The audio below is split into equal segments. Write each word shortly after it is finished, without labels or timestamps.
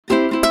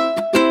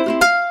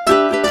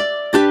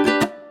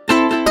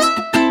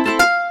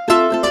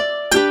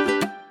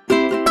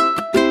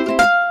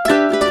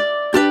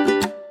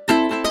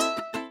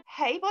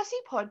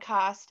Bossy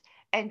podcast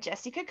and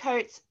Jessica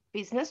Coates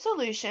Business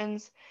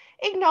Solutions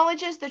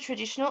acknowledges the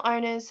traditional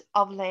owners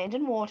of land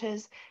and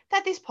waters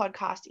that this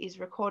podcast is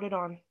recorded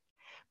on.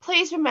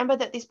 Please remember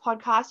that this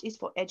podcast is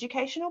for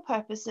educational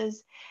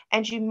purposes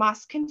and you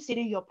must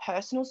consider your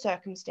personal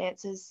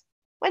circumstances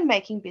when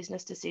making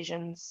business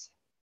decisions.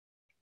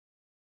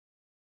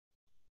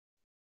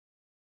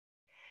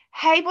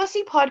 Hey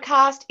Bossy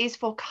podcast is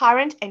for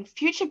current and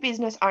future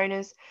business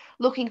owners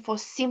looking for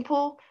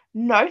simple,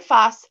 no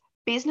fuss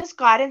business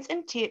guidance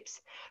and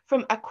tips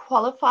from a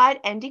qualified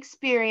and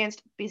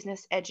experienced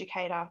business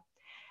educator.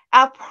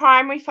 Our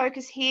primary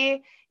focus here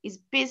is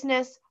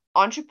business,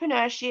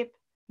 entrepreneurship,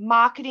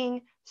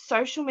 marketing,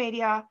 social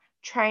media,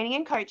 training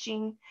and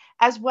coaching,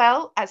 as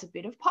well as a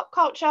bit of pop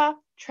culture,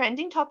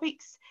 trending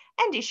topics,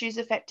 and issues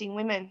affecting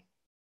women.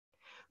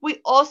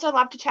 We also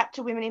love to chat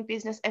to women in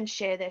business and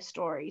share their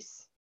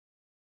stories.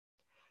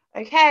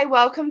 Okay,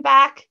 welcome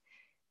back.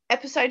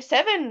 Episode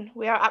 7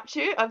 we are up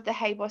to of the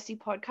Hey Bossy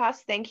podcast.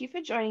 Thank you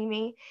for joining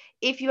me.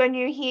 If you are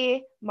new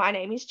here, my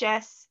name is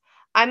Jess.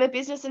 I'm a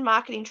business and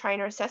marketing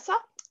trainer, assessor,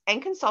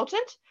 and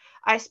consultant.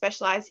 I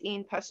specialize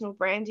in personal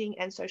branding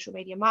and social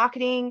media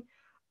marketing.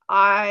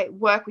 I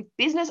work with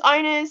business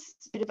owners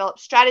to develop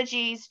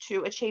strategies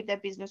to achieve their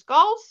business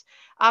goals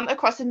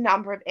across a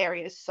number of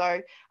areas.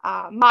 So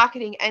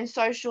marketing and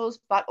socials,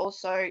 but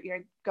also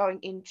going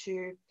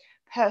into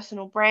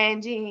personal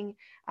branding,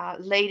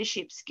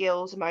 leadership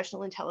skills,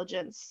 emotional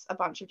intelligence, a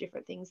bunch of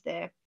different things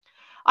there.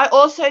 I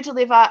also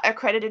deliver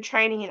accredited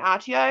training in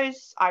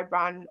RTOs. I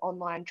run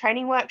online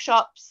training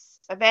workshops,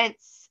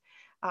 events,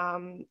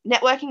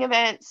 networking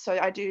events. So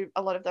I do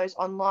a lot of those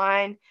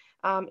online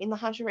in the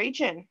Hunter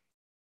region.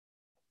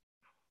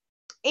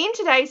 In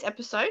today's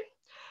episode,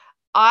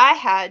 I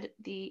had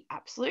the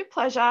absolute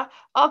pleasure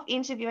of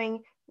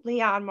interviewing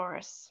Liane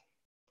Morris.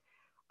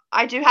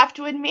 I do have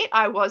to admit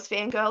I was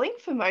fangirling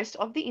for most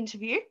of the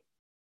interview.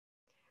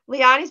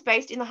 Liane is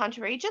based in the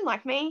Hunter region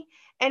like me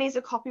and is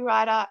a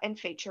copywriter and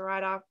feature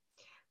writer.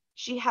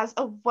 She has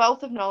a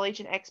wealth of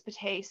knowledge and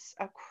expertise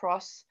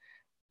across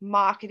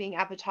marketing,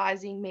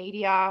 advertising,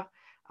 media.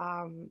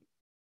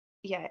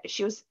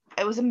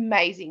 It was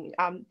amazing,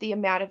 the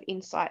amount of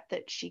insight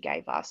that she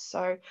gave us.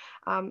 So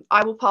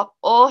I will pop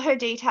all her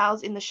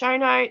details in the show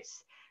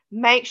notes.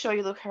 Make sure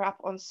you look her up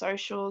on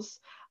socials.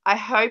 I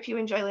hope you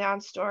enjoy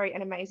Liane's story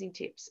and amazing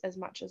tips as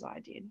much as I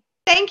did.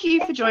 Thank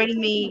you for joining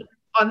me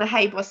on the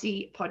Hey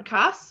Bossy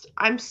podcast.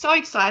 I'm so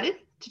excited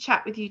to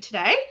chat with you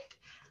today.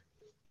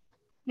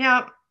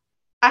 Now,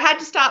 I had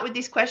to start with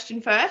this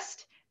question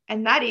first,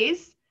 and that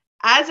is,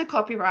 as a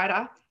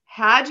copywriter,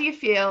 how do you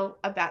feel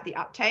about the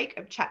uptake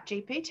of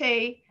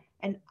ChatGPT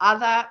and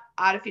other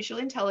artificial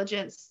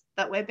intelligence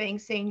that we're being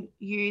seen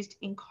used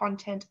in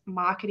content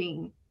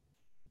marketing?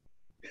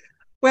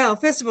 Well,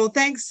 first of all,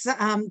 thanks,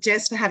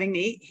 Jess, for having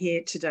me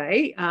here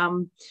today.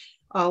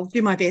 I'll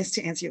do my best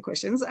to answer your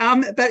questions.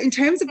 But in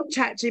terms of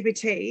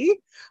ChatGPT,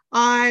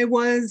 I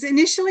was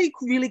initially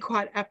really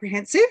quite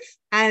apprehensive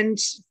and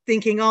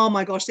thinking, oh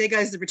my gosh, there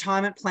goes the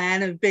retirement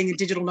plan of being a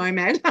digital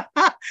nomad.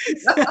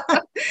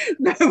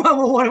 No one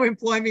will want to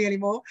employ me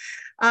anymore.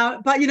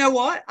 But you know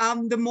what?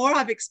 The more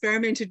I've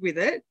experimented with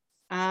it,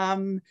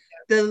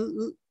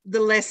 the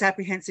less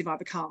apprehensive I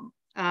become,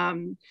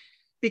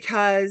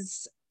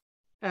 because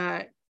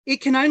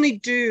it can only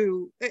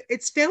do,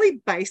 it's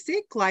fairly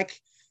basic, like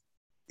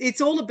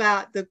it's all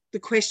about the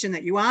question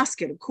that you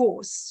ask it, of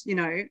course,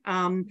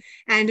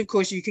 and of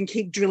course you can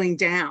keep drilling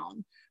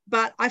down.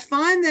 But I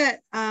find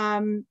that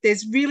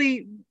there's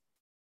really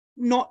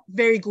not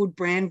very good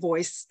brand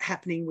voice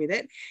happening with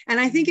it. And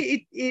I think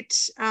it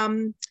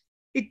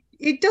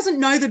doesn't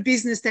know the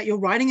business that you're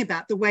writing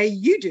about the way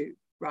you do,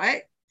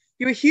 right?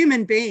 You're a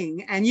human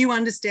being and you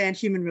understand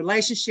human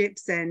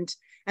relationships and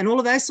all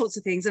of those sorts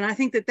of things. And I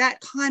think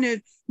that kind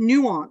of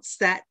nuance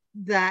that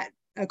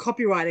a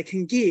copywriter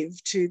can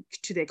give to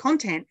their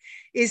content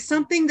is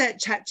something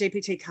that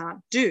ChatGPT can't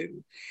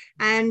do.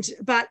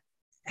 But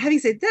having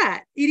said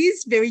that, it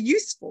is very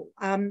useful.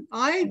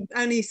 I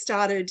only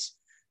started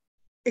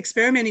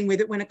experimenting with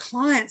it when a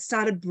client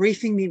started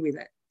briefing me with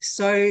it.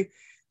 So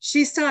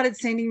she started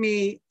sending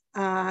me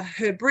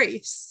her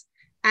briefs,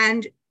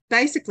 and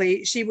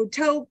basically she would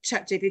tell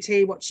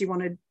ChatGPT what she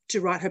wanted to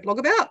write her blog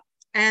about,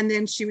 and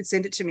then she would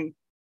send it to me.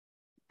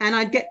 And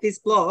I'd get this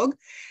blog,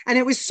 and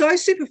it was so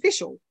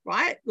superficial,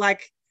 right?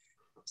 Like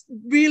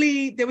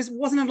really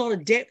wasn't a lot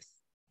of depth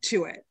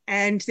to it,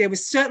 and there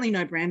was certainly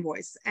no brand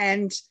voice.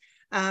 And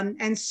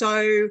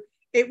so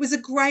it was a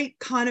great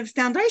kind of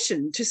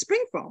foundation to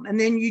spring from. And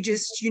then you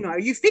just,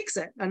 you fix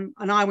it. And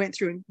I went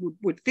through and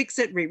would fix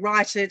it,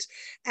 rewrite it,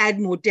 add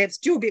more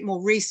depth, do a bit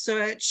more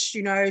research,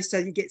 so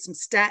you get some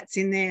stats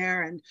in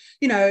there and,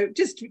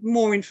 just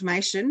more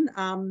information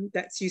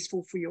that's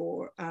useful for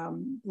your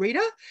reader.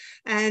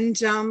 And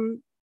so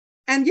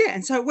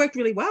it worked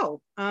really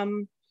well.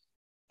 I'm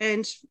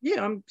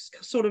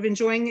sort of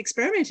enjoying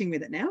experimenting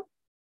with it now.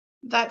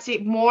 That's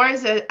it. More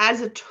as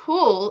a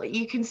tool,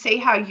 you can see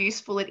how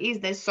useful it is.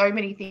 There's so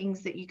many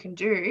things that you can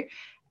do.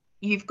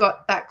 You've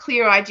got that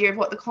clear idea of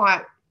what the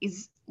client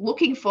is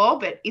looking for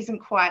but isn't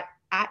quite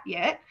at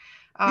yet.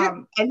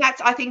 Yeah. And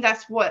I think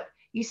that's what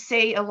you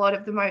see a lot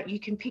of the moment. You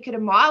can pick it a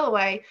mile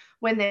away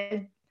when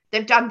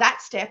they've done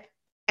that step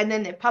and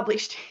then they're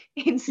published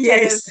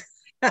instead of Yes.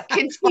 I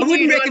continued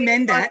wouldn't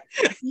recommend that.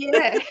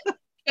 Yeah.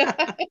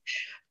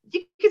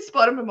 You can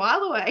spot them a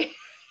mile away.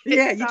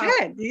 Yeah, you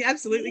can. You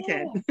absolutely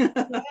yeah, can.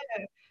 yeah.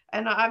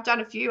 And I've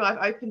done a few. I've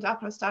opened up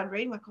and I started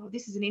reading, like, oh,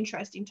 this is an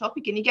interesting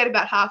topic. And you get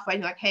about halfway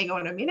and you're like, hang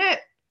on a minute.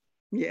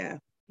 Yeah.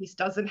 This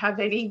doesn't have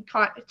any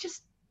kind,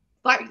 just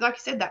like you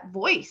said, that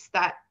voice,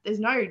 that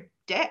there's no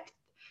depth.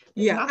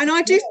 There's Yeah. And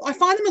nothing I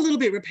find them a little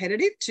bit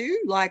repetitive too.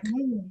 Like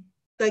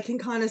they can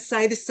kind of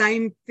say the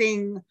same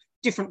thing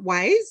different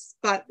ways,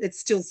 but it's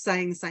still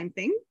saying the same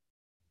thing.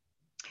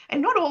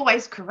 And not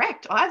always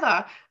correct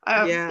either.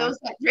 Yeah. There was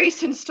that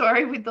recent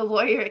story with the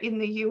lawyer in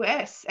the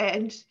US,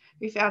 and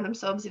who found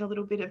themselves in a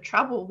little bit of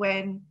trouble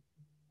when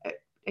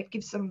it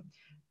gives them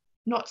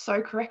not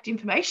so correct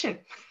information.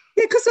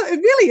 Yeah, because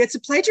really it's a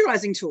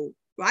plagiarizing tool,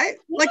 right?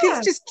 Yeah. Like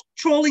it's just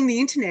trawling the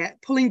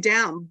internet, pulling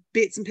down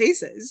bits and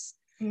pieces,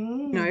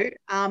 you know,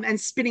 and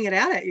spitting it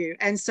out at you.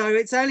 And so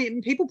it's only,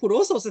 people put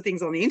all sorts of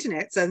things on the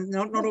internet, so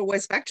not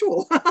always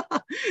factual.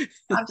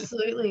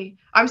 Absolutely.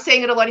 I'm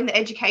seeing it a lot in the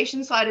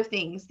education side of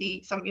things,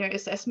 some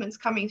assessments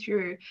coming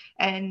through,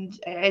 and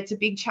it's a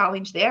big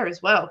challenge there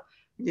as well.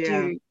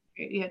 Yeah.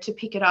 To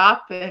pick it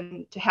up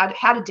and to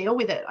how to deal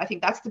with it. I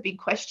think that's the big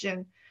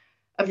question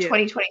of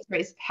 2023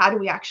 is how do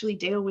we actually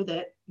deal with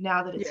it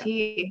now that it's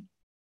here?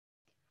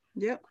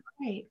 Yep.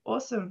 Great.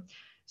 Awesome.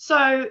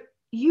 So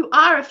you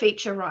are a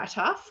feature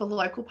writer for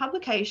local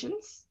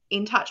publications,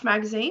 In Touch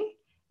magazine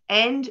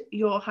and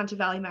your Hunter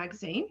Valley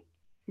magazine.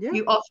 Yeah.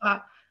 You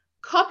offer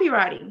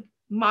copywriting,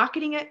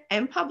 marketing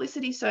and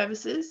publicity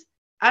services,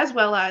 as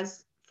well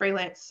as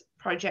freelance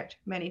project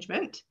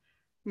management.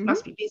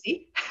 Must be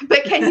busy.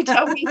 But can you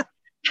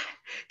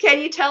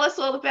tell us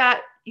all about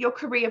your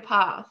career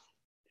path?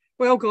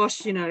 Well,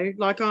 gosh,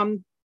 like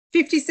I'm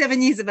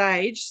 57 years of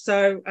age,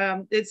 so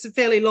it's a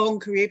fairly long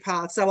career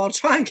path. So I'll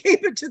try and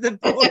keep it to the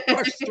broad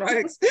brush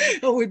strokes,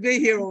 or we'd be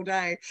here all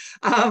day.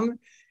 No,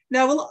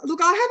 well,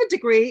 look, I have a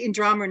degree in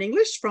drama and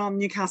English from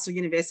Newcastle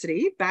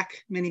University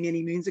back many,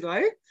 many moons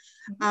ago.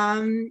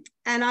 And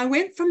I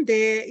went from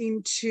there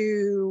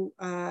into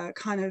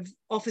kind of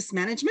office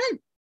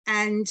management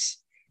and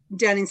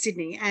down in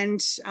Sydney.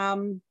 And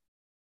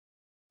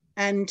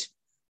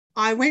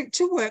I went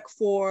to work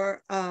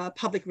for a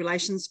public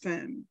relations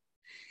firm.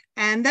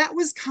 And that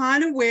was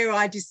kind of where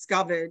I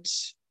discovered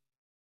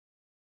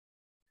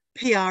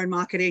PR and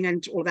marketing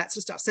and all that sort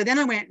of stuff. So then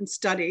I went and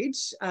studied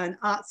an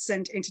arts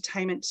and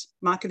entertainment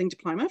marketing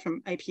diploma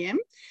from APM.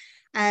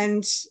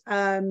 And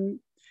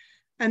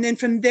then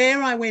from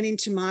there, I went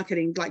into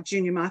marketing, like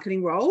junior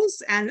marketing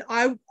roles. And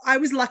I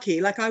was lucky.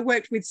 Like I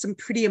worked with some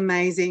pretty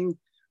amazing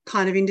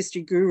kind of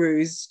industry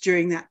gurus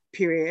during that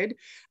period,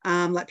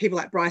 like people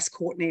like Bryce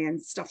Courtney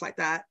and stuff like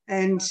that.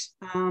 And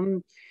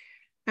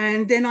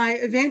then I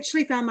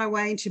eventually found my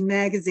way into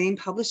magazine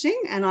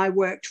publishing, and I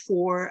worked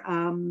for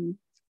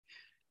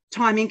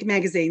Time Inc.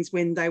 magazines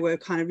when they were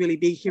kind of really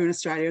big here in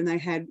Australia, and they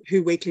had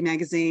Who Weekly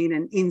magazine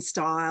and In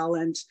Style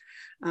and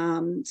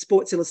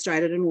Sports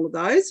Illustrated and all of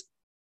those.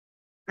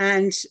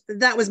 And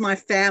that was my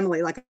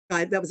family. Like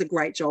that was a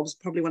great job. It was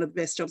probably one of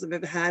the best jobs I've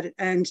ever had.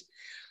 And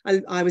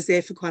I was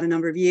there for quite a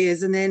number of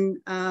years, and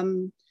then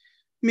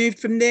moved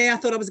from there. I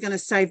thought I was going to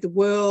save the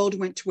world,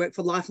 went to work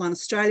for Lifeline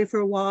Australia for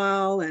a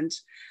while. And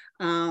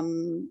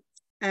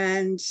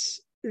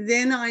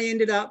then I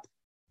ended up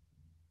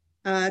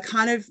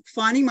kind of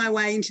finding my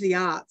way into the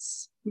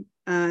arts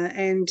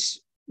and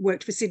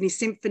worked for Sydney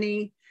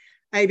Symphony,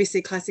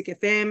 ABC Classic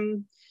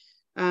FM,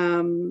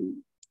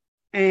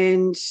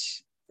 and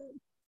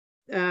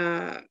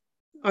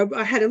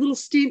I had a little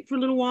stint for a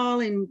little while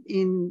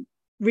in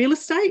real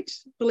estate,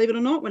 believe it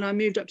or not, when I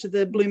moved up to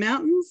the Blue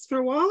Mountains for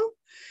a while.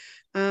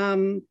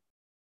 And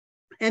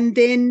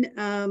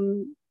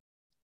then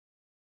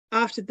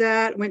after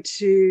that, I went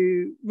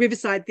to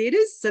Riverside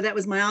Theatres. So that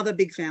was my other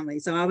big family.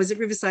 So I was at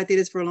Riverside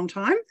Theatres for a long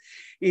time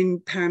in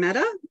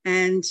Parramatta,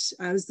 and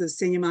I was the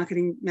senior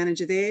marketing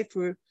manager there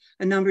for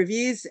a number of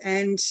years.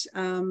 And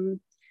from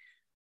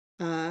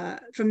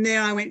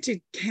there, I went to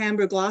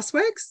Canberra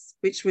Glassworks,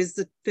 which was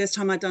the first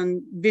time I'd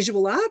done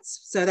visual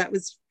arts. So that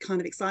was kind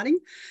of exciting.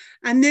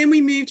 And then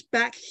we moved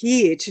back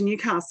here to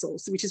Newcastle,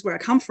 which is where I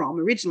come from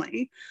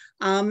originally,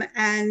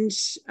 and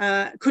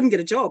couldn't get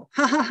a job.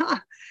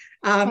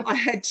 I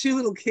had two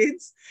little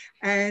kids,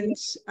 and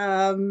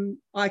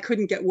I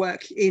couldn't get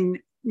work in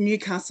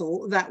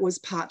Newcastle that was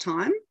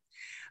part-time.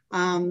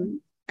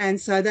 And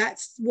so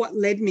that's what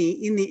led me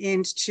in the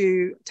end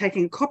to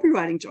taking a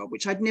copywriting job,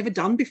 which I'd never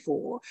done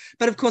before.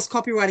 But of course,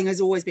 copywriting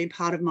has always been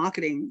part of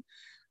marketing.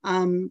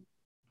 And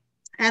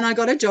I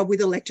got a job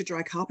with Electra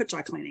Dry Carpet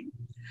Dry Cleaning.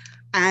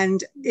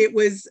 And it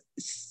was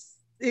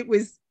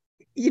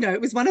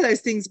one of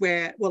those things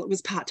where, well, it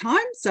was part-time.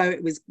 So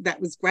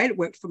that was great. It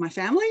worked for my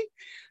family.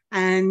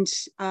 And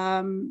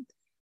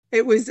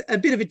it was a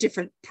bit of a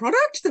different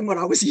product than what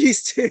I was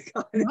used to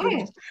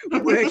kind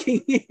of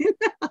working in.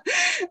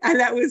 And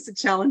that was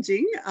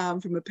challenging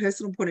from a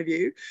personal point of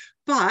view.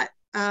 But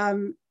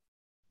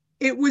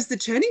it was the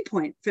turning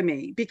point for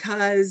me,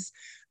 because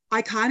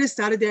I kind of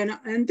started there,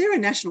 and they're a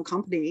national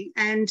company,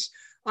 and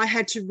I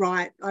wrote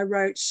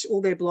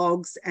all their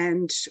blogs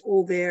and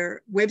all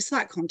their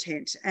website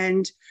content,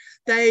 and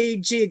they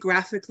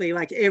geographically,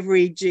 like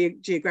every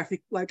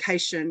geographic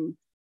location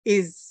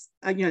is,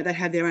 they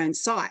have their own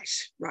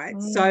site,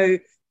 right? So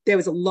there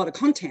was a lot of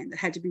content that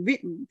had to be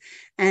written,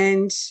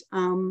 and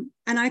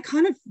I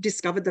kind of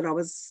discovered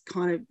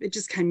that it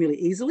just came really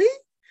easily,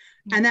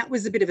 and that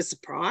was a bit of a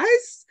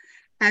surprise.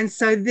 And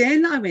so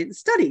then I went and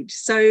studied.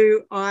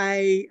 So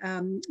I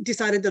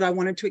decided that I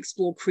wanted to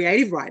explore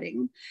creative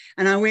writing,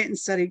 and I went and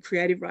studied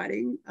creative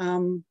writing.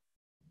 I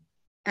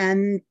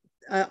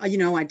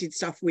did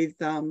stuff with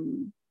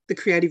the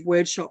Creative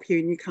Word Shop here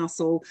in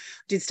Newcastle,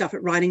 did stuff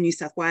at Writing New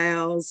South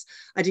Wales.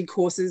 I did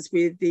courses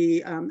with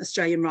the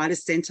Australian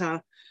Writers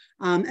Centre.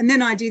 And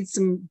then I did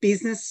some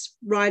business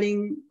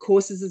writing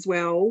courses as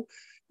well.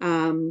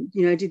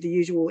 Did the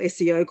usual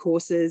SEO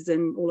courses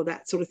and all of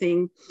that sort of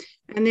thing.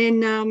 And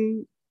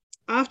then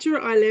after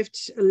I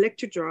left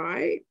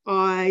Electrodry,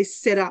 I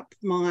set up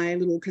my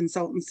little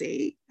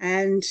consultancy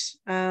and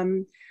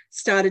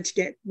started to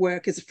get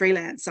work as a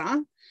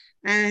freelancer.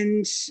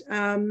 And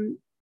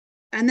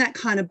that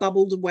kind of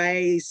bubbled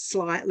away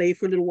slightly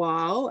for a little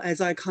while as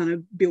I kind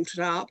of built it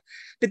up.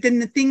 But then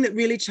the thing that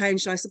really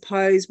changed, I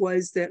suppose,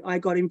 was that I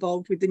got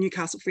involved with the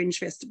Newcastle Fringe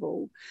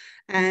Festival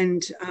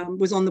and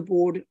was on the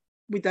board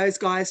with those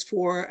guys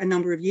for a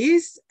number of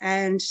years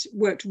and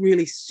worked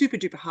really super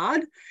duper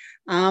hard.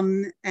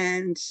 And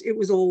it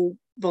was all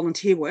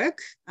volunteer work.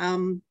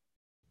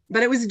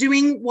 But it was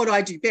doing what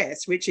I do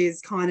best, which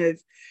is kind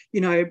of,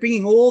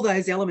 bringing all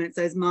those elements,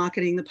 those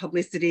marketing, the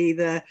publicity,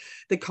 the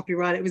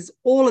copyright. It was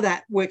all of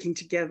that working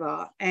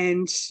together.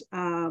 And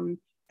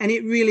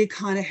it really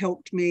kind of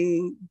helped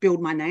me build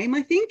my name,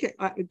 I think.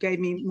 It gave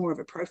me more of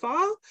a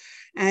profile.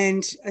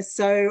 And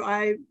so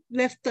I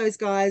left those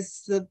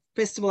guys. The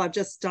festival I've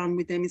just done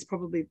with them is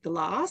probably the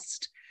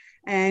last.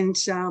 And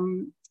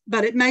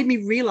but it made me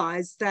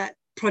realise that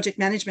project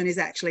management is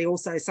actually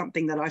also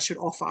something that I should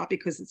offer,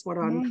 because it's what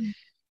I'm,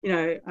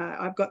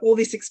 I've got all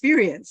this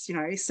experience,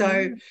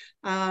 So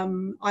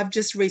I've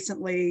just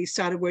recently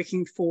started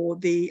working for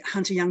the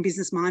Hunter Young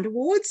Business Mind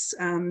Awards.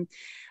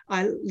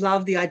 I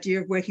love the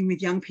idea of working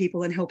with young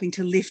people and helping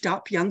to lift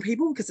up young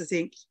people, because I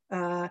think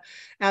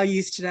our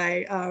youth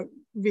today are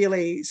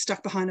really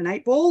stuck behind an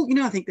 8 ball.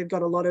 I think they've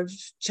got a lot of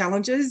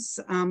challenges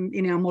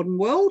in our modern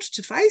world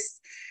to face.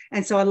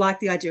 And so I like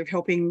the idea of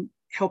helping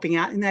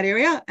out in that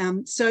area.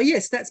 So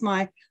yes, that's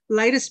my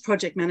latest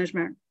project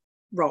management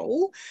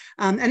role.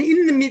 And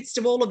in the midst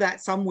of all of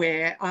that,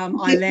 somewhere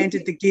I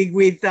landed the gig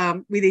with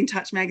In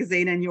Touch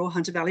magazine and Your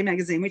Hunter Valley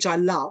magazine, which I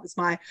love. It's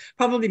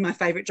probably my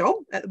favorite job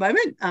at the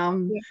moment.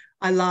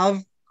 I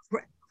love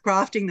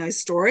crafting those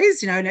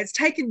stories, and it's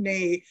taken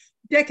me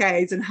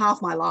decades and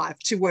half my life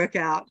to work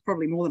out,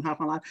 probably more than half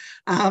my life,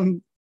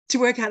 to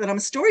work out that I'm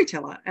a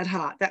storyteller at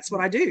heart. That's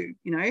what I do,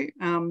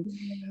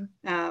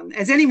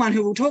 as anyone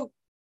who will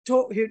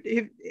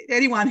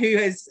anyone who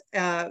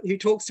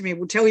talks to me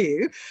will tell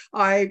you,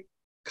 I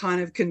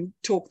kind of can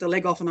talk the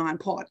leg off an iron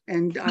pot,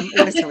 and I'm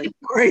always telling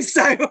stories.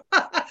 So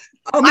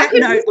on that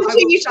note,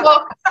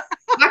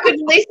 I could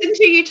listen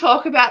to you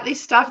talk about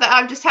this stuff, that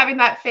I'm just having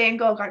that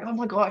fangirl going, oh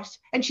my gosh,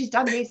 and she's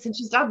done this and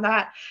she's done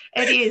that.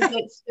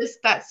 It's just,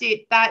 that's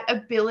it, that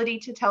ability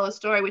to tell a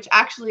story, which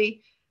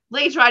actually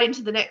leads right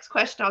into the next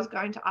question I was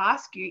going to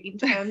ask you, in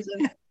terms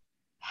of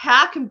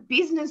how can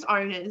business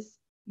owners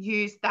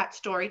use that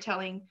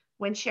storytelling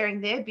when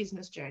sharing their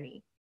business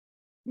journey?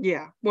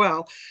 Yeah,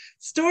 well,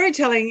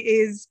 storytelling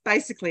is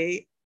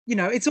basically,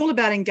 it's all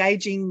about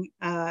engaging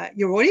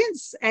your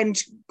audience and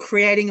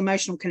creating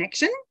emotional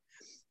connection.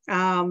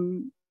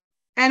 And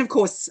of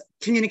course,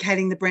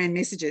 communicating the brand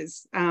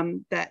messages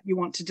that you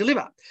want to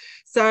deliver.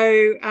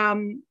 So,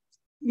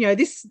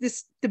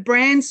 the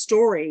brand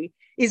story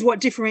is what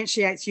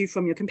differentiates you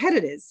from your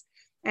competitors.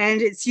 And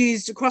it's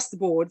used across the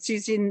board. It's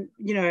used in,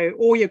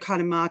 all your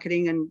kind of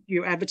marketing and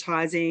your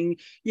advertising,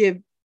 your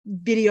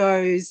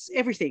videos,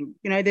 everything.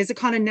 There's a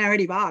kind of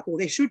narrative arc, or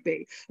there should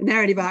be a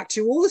narrative arc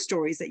to all the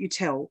stories that you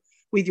tell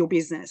with your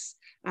business.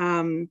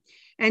 And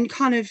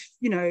kind of,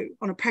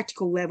 on a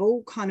practical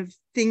level, kind of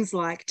things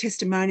like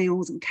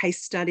testimonials and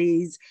case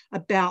studies,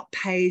 about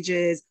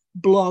pages,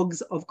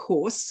 blogs, of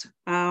course,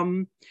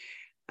 are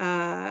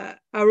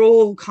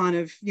all kind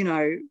of,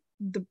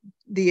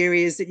 the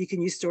areas that you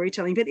can use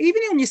storytelling. But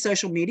even on your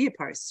social media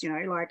posts,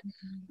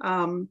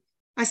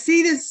 I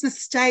see this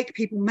mistake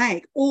people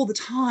make all the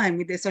time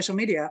with their social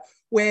media,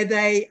 where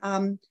they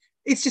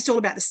it's just all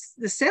about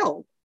the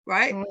sell,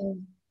 right?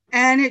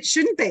 And it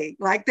shouldn't be.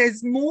 Like,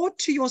 there's more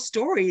to your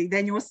story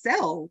than your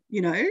sell,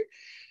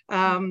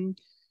 So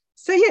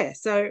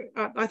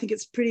I think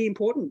it's pretty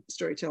important,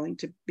 storytelling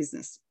to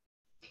business.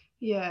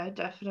 Yeah,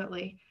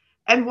 definitely.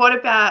 And what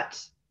about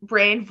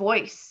brand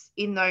voice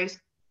in those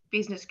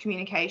business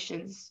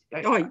communications?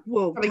 Oh,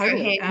 well, probably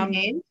totally. go hand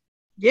in hand.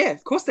 Yeah,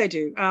 of course they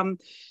do.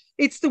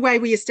 It's the way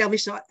we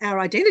establish our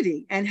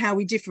identity and how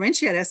we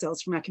differentiate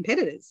ourselves from our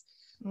competitors.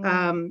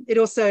 It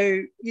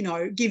also,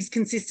 gives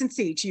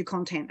consistency to your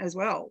content as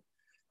well.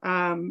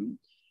 And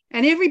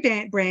every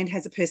brand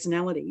has a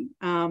personality.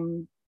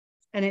 And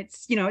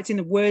it's in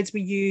the words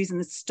we use and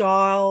the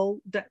style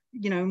that,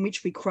 in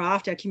which we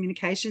craft our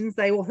communications.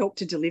 They all help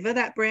to deliver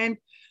that brand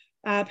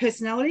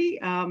personality.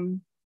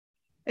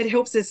 It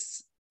helps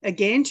us,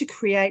 again, to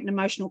create an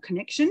emotional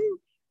connection,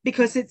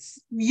 because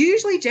it's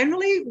usually,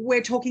 generally,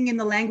 we're talking in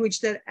the language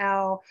that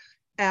our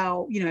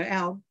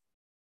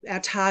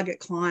target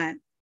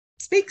client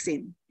speaks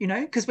in,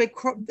 because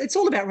it's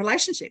all about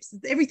relationships.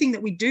 Everything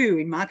that we do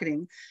in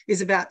marketing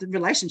is about the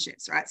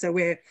relationships, right? So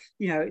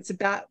it's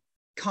about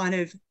kind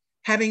of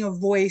having a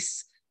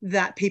voice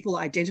that people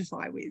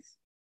identify with.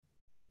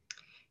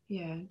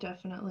 Yeah,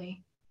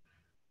 definitely.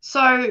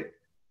 So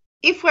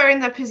if we're in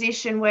the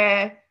position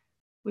where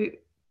we've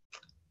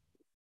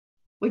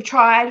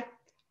tried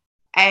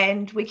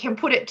and we can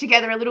put it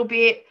together a little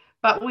bit,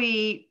 but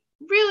we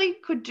really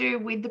could do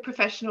with the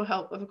professional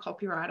help of a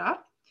copywriter,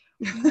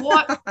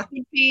 what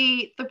would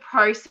be the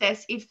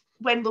process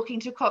when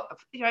looking to,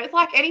 it's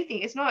like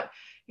anything, it's not,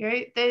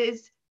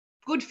 there's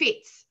good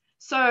fits.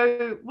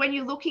 So when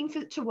you're looking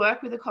to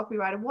work with a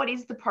copywriter, what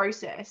is the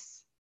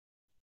process?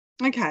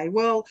 Okay,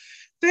 well,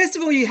 first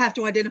of all, you have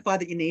to identify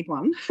that you need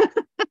one.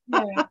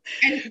 Yeah.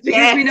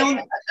 Because we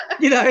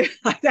know,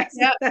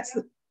 that's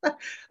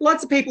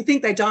lots of people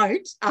think they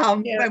don't.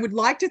 They would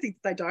like to think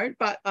they don't,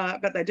 but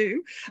they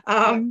do.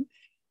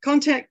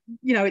 Content,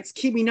 it's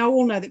key. We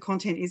all know that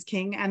content is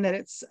king, and that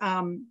it's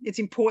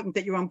important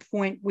that you're on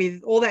point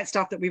with all that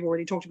stuff that we've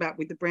already talked about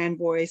with the brand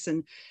voice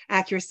and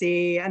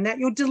accuracy, and that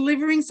you're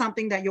delivering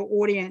something that your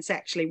audience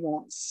actually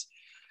wants.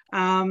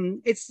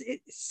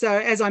 So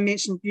as I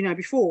mentioned,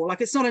 before,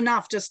 like, it's not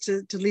enough just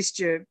to list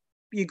your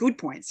good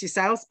points, your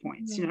sales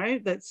points.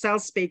 That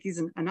sales speak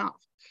isn't enough.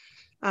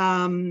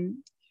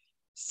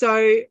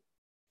 So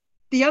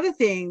the other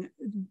thing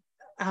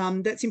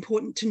that's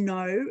important to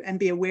know and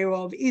be aware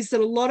of is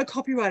that a lot of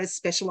copywriters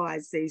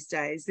specialize these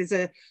days. There's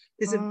a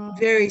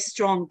very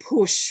strong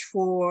push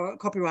for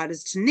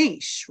copywriters to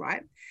niche,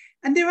 right?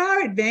 And there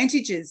are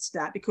advantages to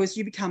that, because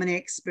you become an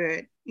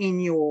expert in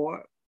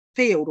your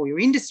field or your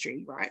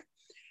industry, right?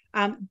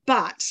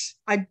 But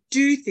I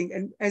do think,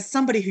 and as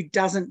somebody who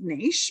doesn't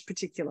niche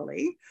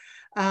particularly,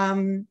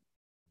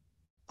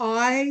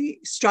 I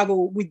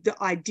struggle with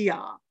the idea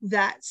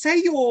that,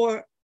 say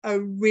you're a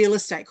real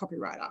estate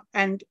copywriter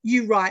and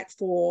you write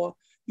for,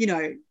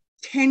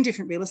 10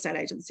 different real estate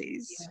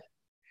agencies. Yeah.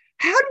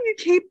 How do you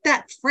keep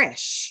that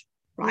fresh,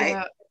 right?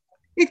 Yeah.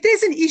 If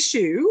there's an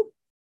issue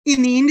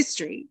in the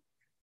industry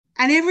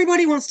and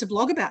everybody wants to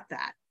blog about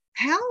that,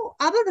 how,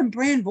 other than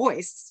brand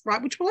voice,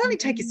 right, which will only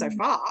take you so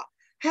far,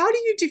 how do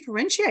you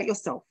differentiate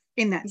yourself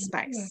in that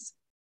space?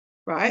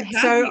 Right.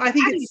 So I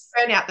think it's, how do you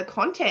burn out the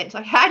content?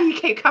 Like, how do you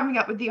keep coming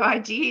up with the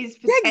ideas?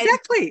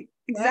 Exactly.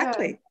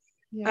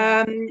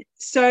 Yeah.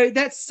 So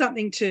that's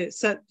certainly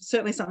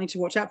something to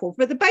watch out for.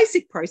 But the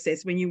basic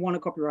process when you want a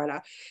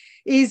copywriter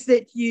is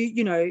that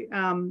you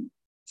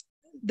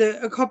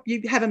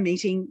have a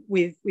meeting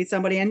with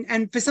somebody,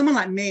 and for someone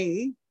like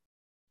me,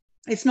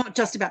 it's not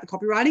just about the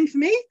copywriting for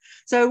me.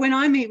 So when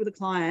I meet with a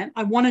client,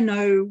 I want to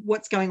know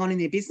what's going on in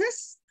their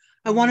business.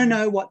 I want to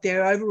know what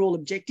their overall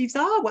objectives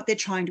are, what they're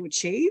trying to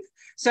achieve,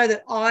 so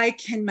that I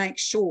can make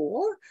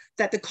sure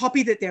that the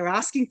copy that they're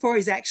asking for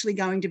is actually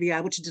going to be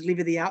able to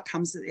deliver the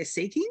outcomes that they're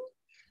seeking,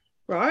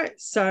 right?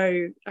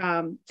 So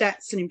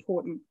that's an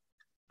important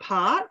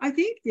part, I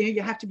think.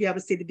 You have to be able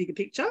to see the bigger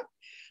picture.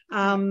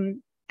 So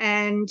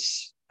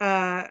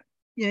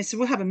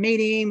we'll have a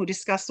meeting, we'll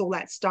discuss all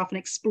that stuff and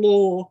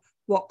explore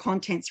what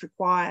content's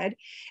required.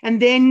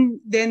 And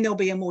then there'll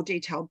be a more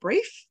detailed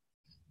brief.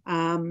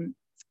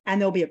 And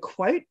there'll be a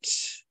quote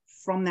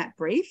from that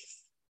brief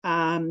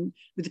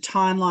with a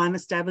timeline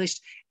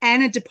established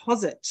and a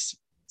deposit.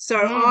 So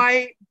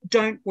I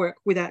don't work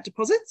without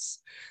deposits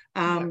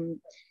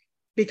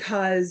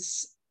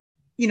because,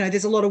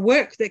 there's a lot of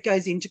work that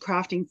goes into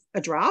crafting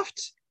a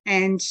draft.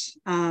 And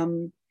I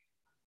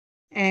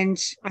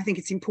think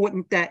it's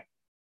important that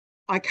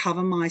I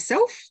cover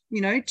myself,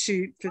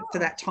 for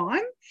that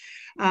time.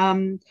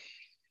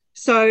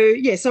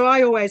 So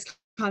I always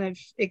kind of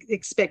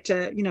expect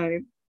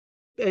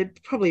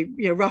probably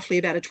roughly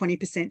about a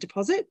 20%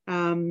 deposit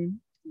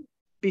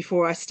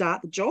before I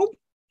start the job.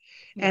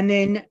 And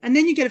then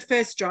you get a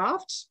first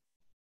draft,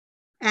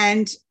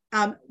 and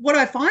what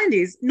I find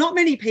is not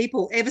many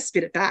people ever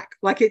spit it back.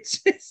 Like, it's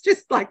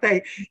just like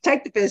they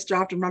take the first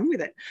draft and run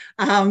with it.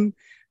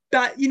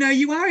 But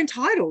you are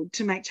entitled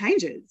to make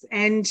changes,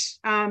 and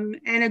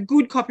a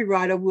good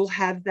copywriter will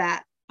have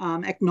that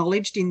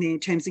acknowledged in their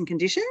terms and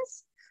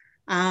conditions.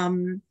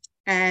 I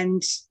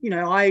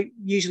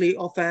usually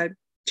offer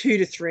 2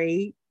 to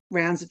 3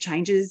 rounds of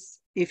changes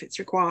if it's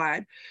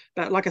required,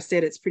 but like I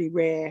said, it's pretty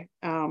rare.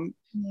 And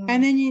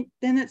then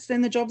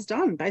the job's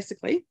done,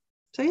 basically.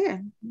 So yeah.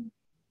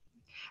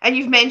 And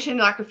you've mentioned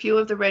like a few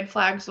of the red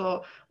flags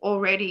or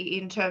already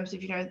in terms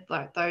of,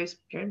 like those,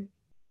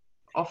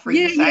 offering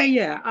the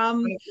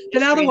same.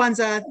 But other ones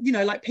are,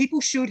 like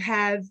people should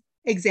have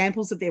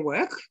examples of their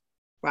work,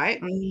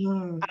 right?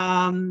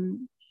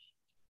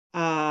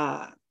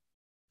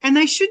 And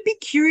they should be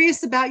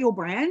curious about your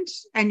brand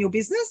and your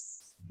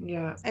business.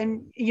 Yeah.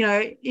 And,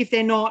 if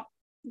they're not,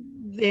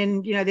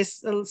 then,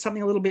 there's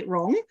something a little bit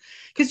wrong,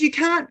 because you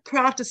can't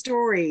craft a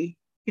story,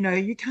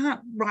 you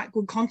can't write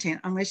good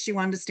content unless you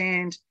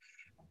understand,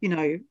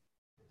 who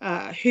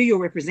you're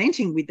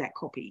representing with that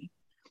copy.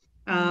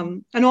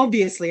 And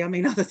obviously,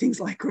 other things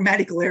like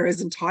grammatical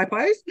errors and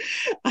typos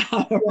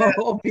are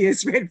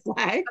obvious red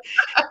flag.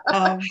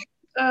 And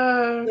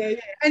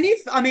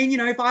if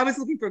I was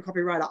looking for a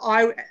copywriter,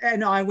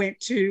 I went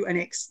to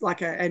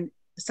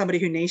somebody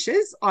who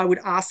niches, I would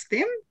ask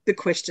them the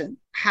question,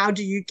 how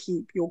do you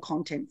keep your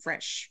content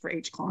fresh for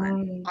each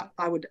client?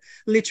 I would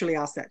literally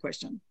ask that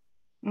question.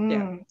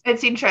 Yeah,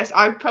 it's interesting.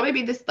 I'd probably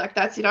be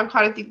that's it. I'm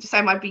kind of think the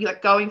same. I'd be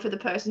like going for the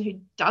person who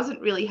doesn't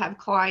really have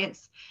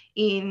clients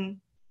in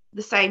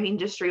the same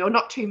industry, or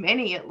not too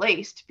many at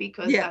least,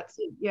 because that's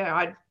it. Yeah,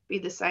 I'd be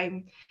the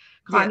same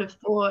kind of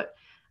thought.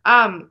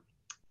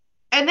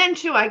 And then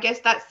too, I guess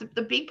that's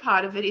the big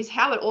part of it, is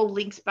how it all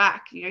links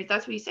back.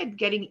 That's what you said,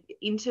 getting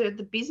into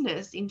the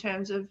business in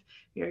terms of,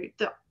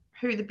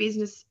 who the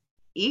business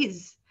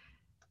is.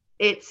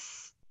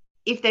 It's,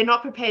 if they're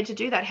not prepared to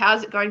do that, how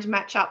is it going to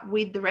match up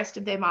with the rest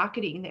of their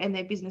marketing and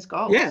their business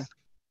goals? Yeah,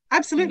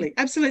 absolutely.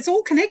 Absolutely. It's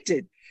all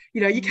connected.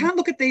 You can't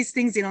look at these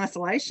things in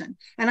isolation.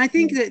 And I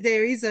think that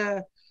there is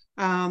a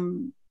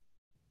kind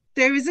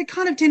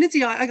of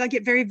tendency, I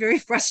get very, very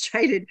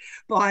frustrated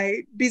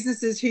by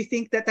businesses who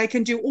think that they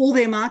can do all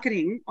their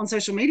marketing on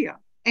social media.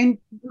 And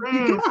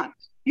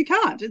you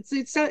can't.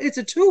 It's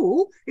a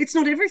tool. It's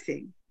not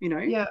everything,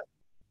 Yeah.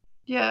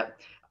 Yeah.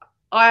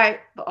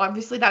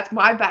 Obviously that's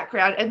my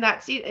background, and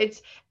that's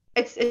it.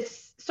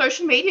 It's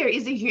social media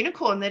is a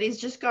unicorn that is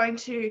just going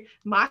to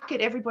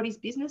market everybody's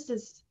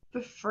businesses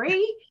for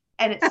free.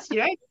 And it's,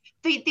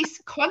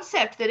 this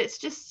concept that it's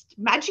just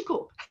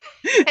magical.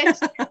 And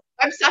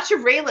I'm such a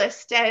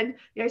realist, and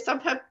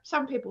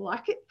some people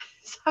like it,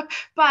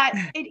 but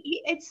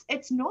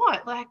it's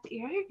not like,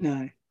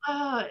 no.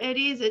 It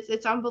is.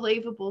 It's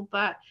unbelievable,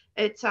 but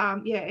it's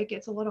it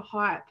gets a lot of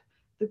hype.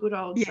 The good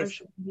old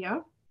social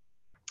media.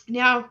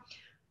 Now,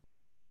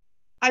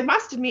 I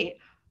must admit,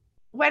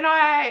 when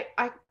I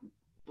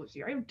was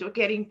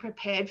getting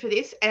prepared for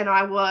this, and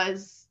I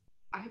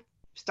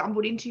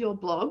stumbled into your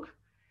blog.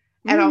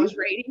 And I was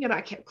reading, and I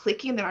kept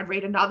clicking, and then I'd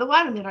read another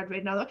one, and then I'd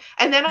read another one.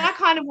 And then I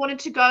kind of wanted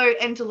to go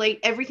and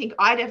delete everything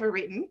I'd ever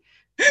written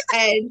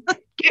and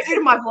get rid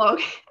of my blog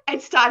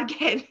and start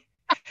again.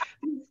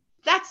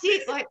 That's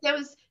it. Like,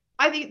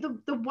 I think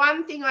the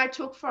one thing I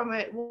took from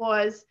it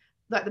was,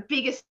 like, the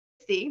biggest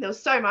thing, there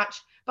was so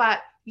much, but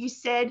you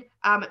said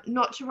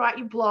not to write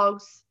your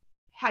blogs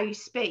how you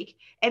speak.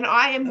 And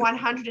I am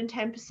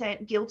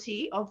 110%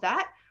 guilty of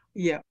that.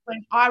 Yeah.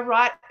 When I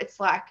write,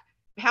 it's like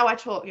how I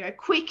talk,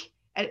 quick,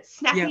 and it's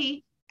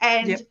snappy.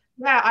 And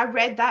I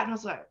read that and I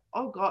was like,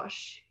 oh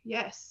gosh,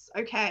 yes,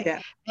 okay.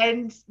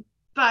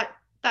 But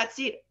that's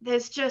it.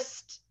 There's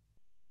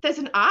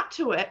an art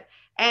to it.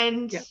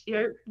 And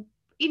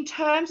in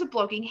terms of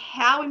blogging,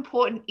 how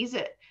important is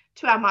it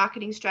to our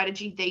marketing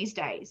strategy these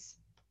days?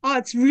 Oh,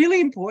 it's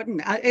really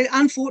important.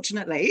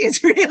 Unfortunately,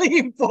 it's really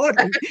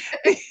important.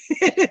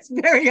 It's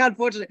very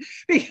unfortunate,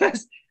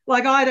 because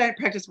like, I don't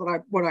practice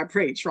what I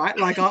preach, right?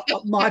 Like,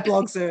 my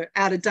blogs are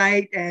out of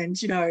date, and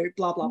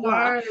blah blah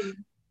blah.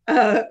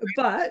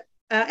 But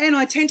and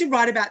I tend to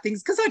write about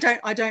things, because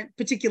I don't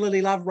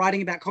particularly love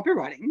writing about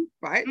copywriting,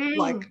 right?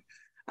 Like,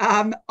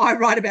 I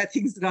write about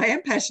things that I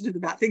am passionate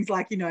about, things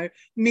like,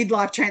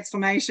 midlife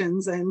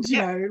transformations and,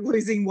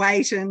 losing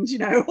weight and,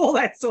 all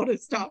that sort of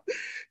stuff.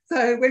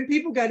 So when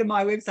people go to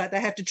my website,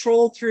 they have to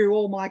trawl through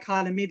all my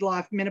kind of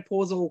midlife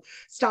menopausal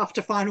stuff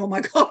to find all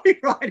my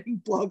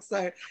copywriting blogs.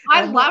 So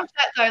I loved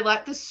that though,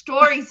 like the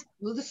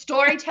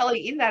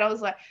storytelling in that. I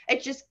was like,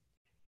 it just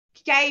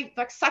gave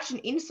like such an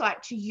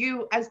insight to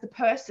you as the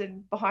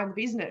person behind the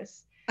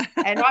business.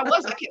 And I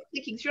kept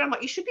clicking through. I'm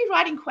like, you should be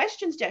writing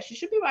questions, Jess. You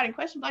should be writing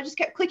questions. But I just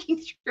kept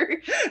clicking through,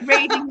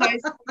 reading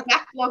those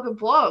backlog of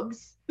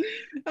blogs.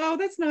 Oh,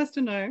 that's nice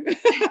to know.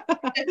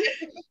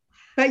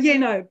 But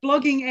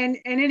blogging, and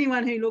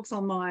anyone who looks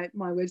on my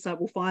website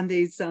will find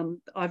these.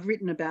 I've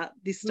written about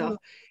this stuff.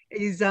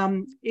 Is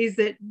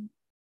that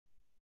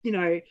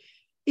it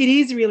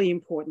is really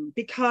important,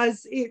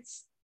 because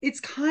it's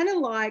kind of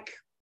like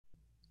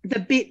the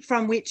bit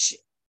from which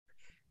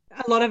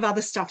a lot of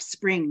other stuff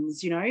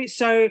springs,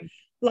 so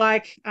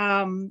like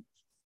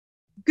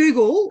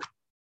Google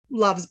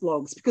loves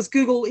blogs, because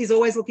Google is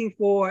always looking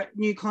for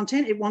new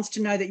content. It wants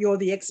to know that you're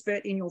the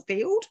expert in your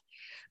field,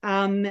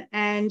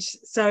 and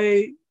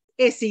so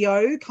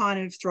SEO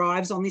kind of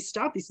thrives on this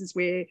stuff. This is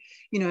where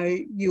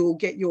you'll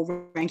get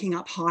your ranking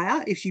up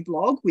higher if you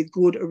blog with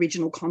good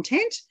original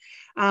content.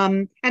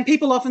 And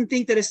people often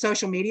think that a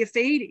social media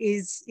feed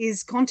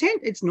is content.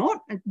 It's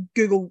not.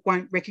 Google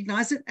won't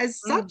recognize it as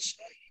such.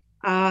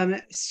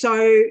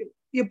 So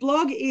your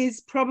blog is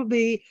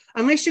probably,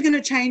 unless you're going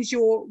to change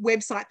your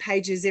website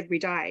pages every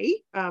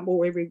day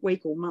or every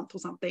week or month or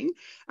something,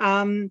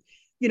 a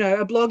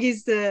blog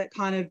is the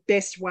kind of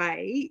best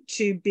way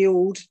to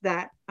build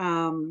that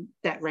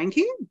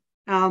ranking.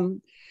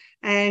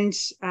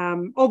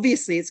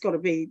 Obviously it's got to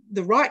be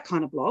the right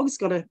kind of blog. It's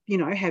got to,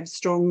 have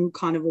strong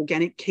kind of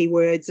organic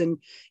keywords and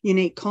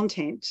unique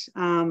content.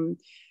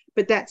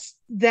 But that's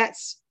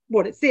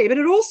what it's there. But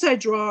it also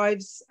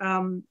drives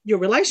your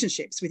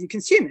relationships with your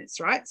consumers,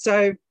 right?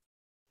 So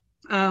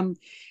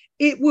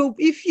it will,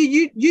 if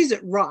you use it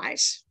right,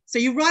 so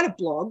you write a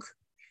blog,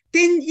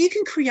 then you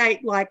can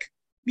create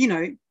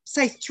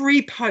say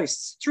 3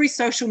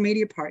 social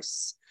media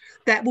posts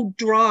that will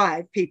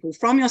drive people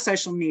from your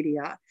social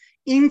media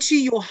into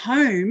your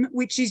home,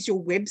 which is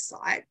your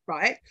website,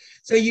 right?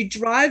 So you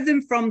drive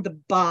them from the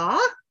bar,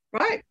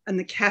 right, and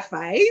the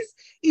cafes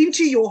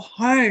into your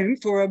home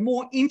for a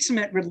more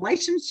intimate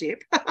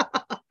relationship.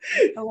 I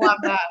love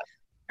that.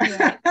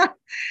 Yeah.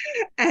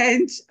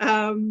 And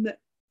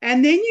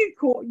then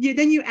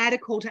you add a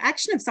call to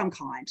action of some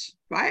kind,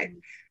 right?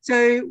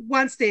 So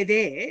once they're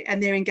there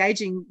and they're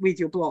engaging with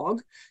your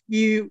blog,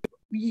 you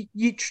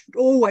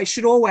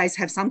should always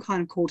have some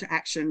kind of call to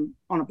action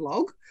on a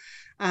blog.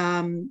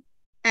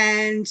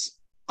 And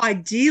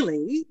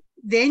ideally,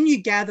 then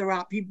you gather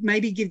up, you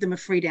maybe give them a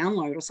free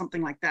download or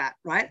something like that,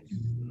 right?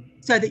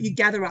 So that you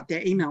gather up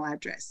their email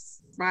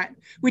address, right?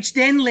 Which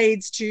then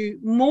leads to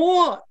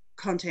more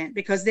content,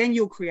 because then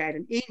you'll create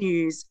an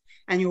e-news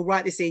and you'll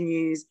write this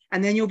e-news,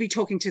 and then you'll be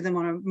talking to them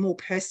on a more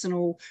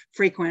personal,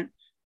 frequent,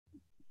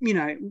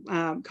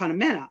 kind of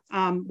manner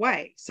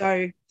way.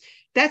 So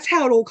that's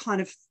how it all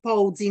kind of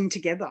folds in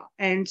together.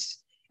 And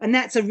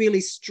that's a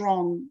really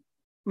strong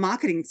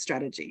marketing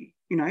strategy,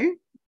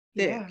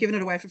 They're giving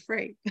it away for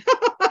free.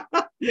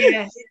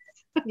 Yes.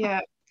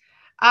 Yeah.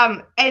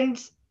 And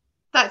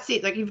that's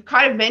it. Like, you've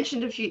kind of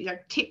mentioned a few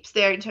tips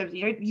there in terms of,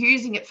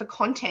 using it for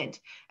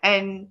content,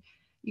 and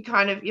you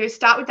kind of,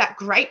 start with that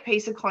great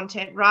piece of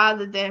content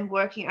rather than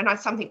working. And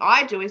something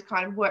I do is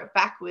kind of work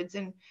backwards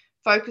and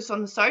focus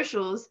on the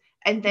socials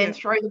and then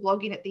throw the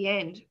blog in at the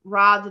end,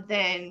 rather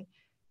than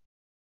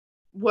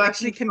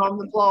working from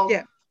the blog.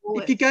 Yeah.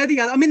 If you go the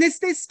other, I mean, there's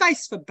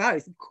space for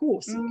both, of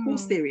course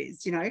there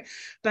is,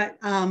 but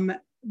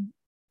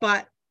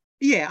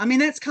yeah, I mean,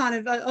 that's kind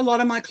of a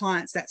lot of my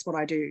clients, that's what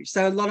I do.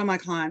 So a lot of my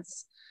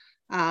clients,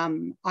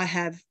 I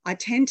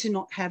tend to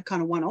not have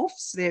kind of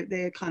one-offs.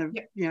 They're kind of,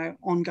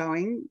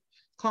 ongoing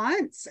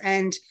clients,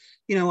 and,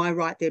 I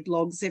write their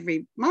blogs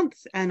every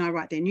month, and I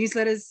write their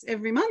newsletters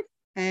every month,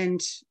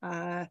 and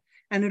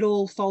it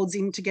all folds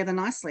in together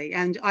nicely.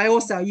 And I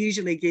also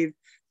usually give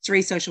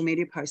 3 social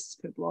media posts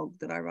per blog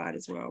that I write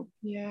as well.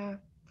 Yeah.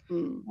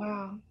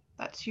 Wow,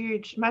 that's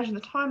huge. Imagine the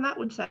time that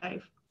would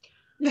save.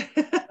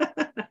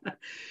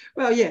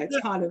 Well, yeah, it's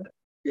kind of,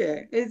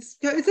 it's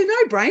a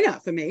no-brainer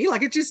for me.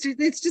 Like, it's just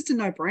a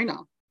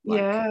no-brainer.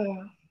 Like,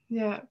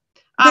 yeah.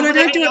 But I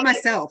don't do it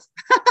myself.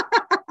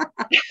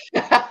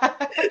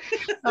 But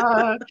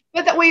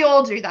that we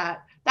all do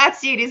that.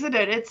 That's it, isn't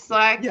it? It's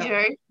like,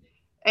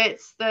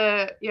 it's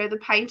the the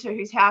painter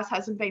whose house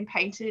hasn't been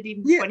painted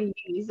in 20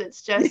 years.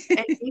 It's just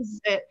it is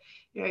it,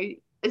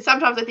 and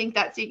sometimes I think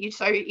that's it. You're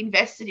so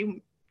invested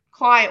in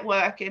client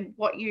work and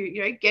what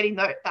getting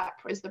that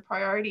as the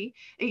priority.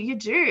 You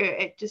do,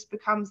 it just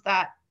becomes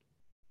that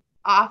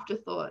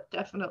afterthought.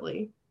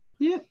 Definitely.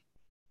 Yeah.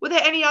 Were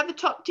there any other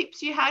top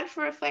tips you had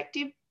for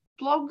effective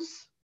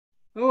blogs?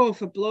 Oh,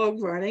 for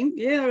blog writing,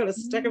 I got a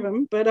stack of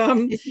them, but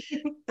I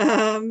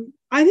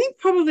think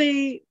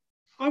probably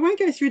I won't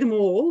go through them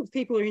all. If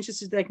people are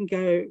interested, they can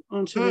go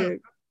onto my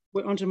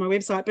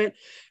website. But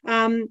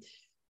probably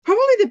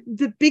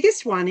the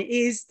biggest one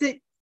is that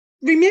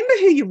remember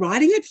who you're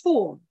writing it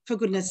for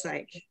goodness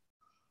sake,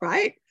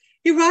 right?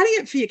 You're writing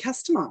it for your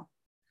customer.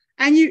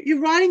 And you're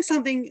writing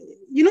something,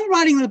 you're not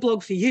writing the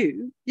blog for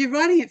you, you're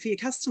writing it for your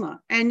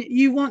customer, and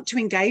you want to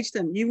engage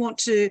them. You want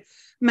to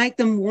make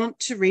them want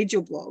to read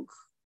your blog,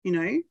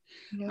 and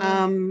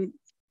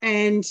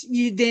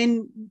you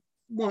then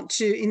want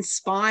to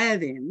inspire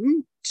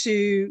them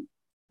to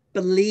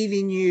believe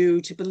in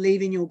you, to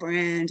believe in your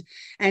brand,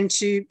 and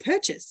to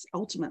purchase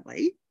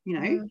ultimately,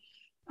 So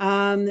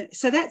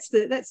that's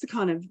the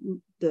kind of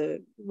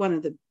one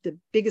of the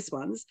biggest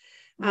ones.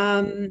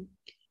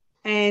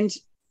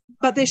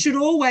 But there should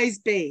always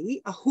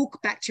be a hook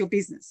back to your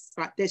business,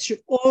 right? There should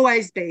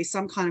always be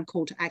some kind of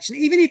call to action,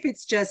 even if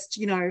it's just,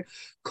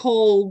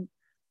 call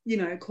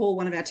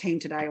one of our team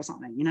today or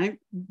something,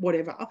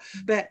 whatever.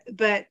 But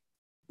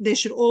there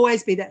should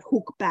always be that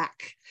hook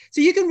back.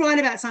 So you can write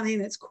about something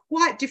that's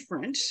quite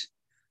different,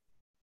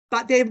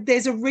 but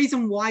there's a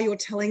reason why you're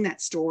telling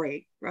that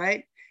story,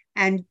 right?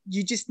 And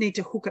you just need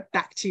to hook it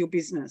back to your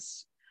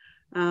business.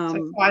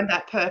 So find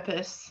that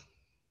purpose.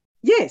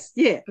 Yes,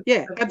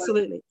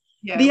 absolutely.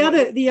 Yeah,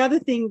 the other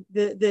thing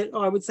that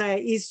I would say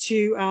is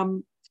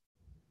to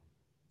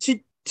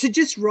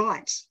just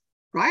write,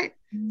 right?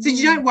 So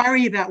you don't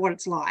worry about what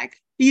it's like.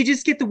 You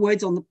just get the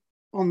words on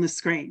the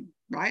screen,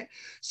 right?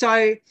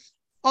 So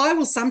I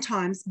will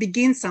sometimes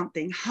begin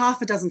something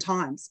half a dozen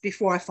times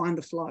before I find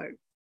the flow,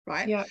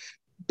 right? Yeah.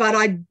 But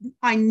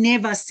I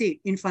never sit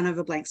in front of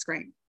a blank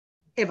screen,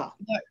 ever.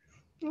 Yeah.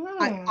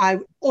 I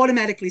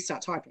automatically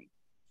start typing,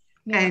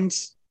 Yeah.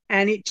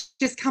 and it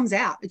just comes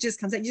out. It just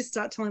comes out. You just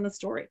start telling the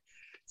story.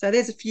 So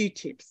there's a few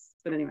tips.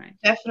 But anyway.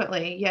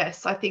 Definitely,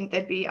 yes. I think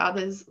there'd be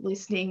others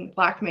listening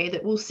like me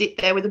that will sit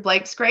there with a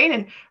blank screen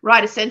and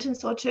write a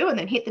sentence or two and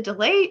then hit the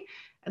delete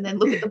and then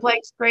look at the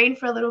blank screen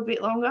for a little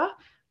bit longer.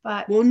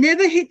 But well,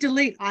 never hit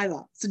delete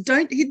either. So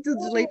don't hit the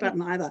delete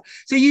button either.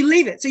 So you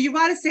leave it. So you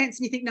write a sentence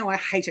and you think, no, I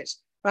hate it,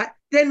 right?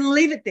 Then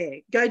leave it there.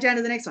 Go down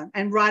to the next one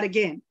and write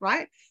again,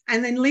 right?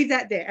 And then leave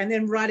that there and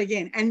then write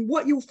again. And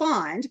what you'll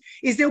find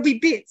is there'll be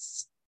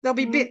bits. There'll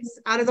be bits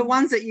out of the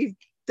ones that you've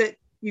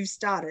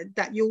started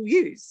that you'll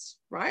use,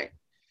 right?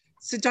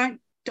 So don't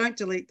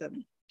delete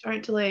them.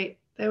 Don't delete.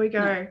 There we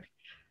go.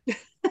 No.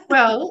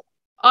 Well,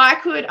 I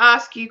could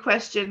ask you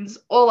questions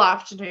all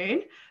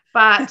afternoon,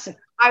 but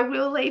I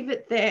will leave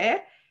it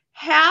there.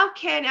 How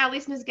can our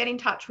listeners get in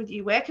touch with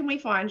you? Where can we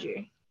find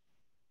you?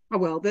 Oh,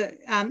 well, the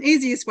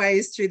easiest way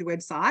is through the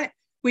website,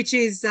 which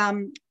is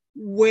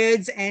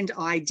words and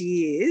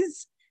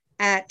ideas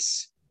at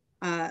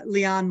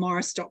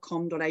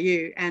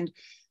lianemorris.com.au. And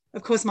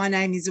of course, my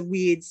name is a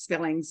weird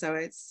spelling. So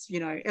it's,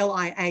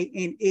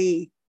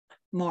 Liane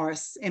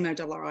Morris,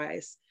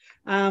 Morris.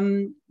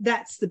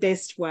 That's the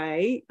best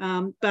way.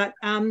 But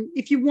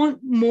if you want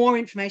more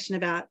information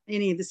about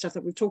any of the stuff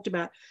that we've talked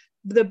about,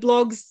 the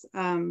blogs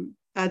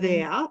are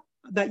there,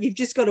 but you've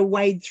just got to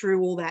wade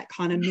through all that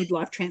kind of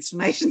midlife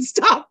transformation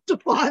stuff to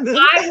find them.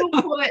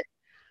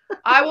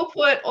 I will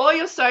put all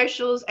your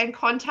socials and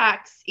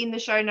contacts in the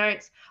show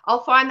notes.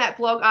 I'll find that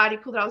blog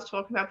article that I was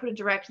talking about, put a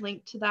direct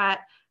link to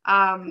that.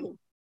 Cool.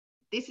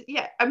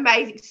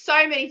 Amazing.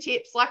 So many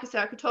tips. Like I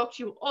said, I could talk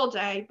to you all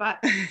day, but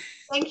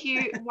thank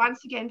you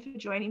once again for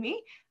joining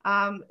me.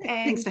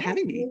 Thanks for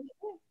having me.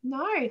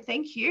 No,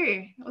 thank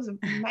you. It was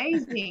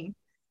amazing.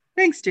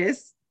 Thanks,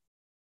 Jess.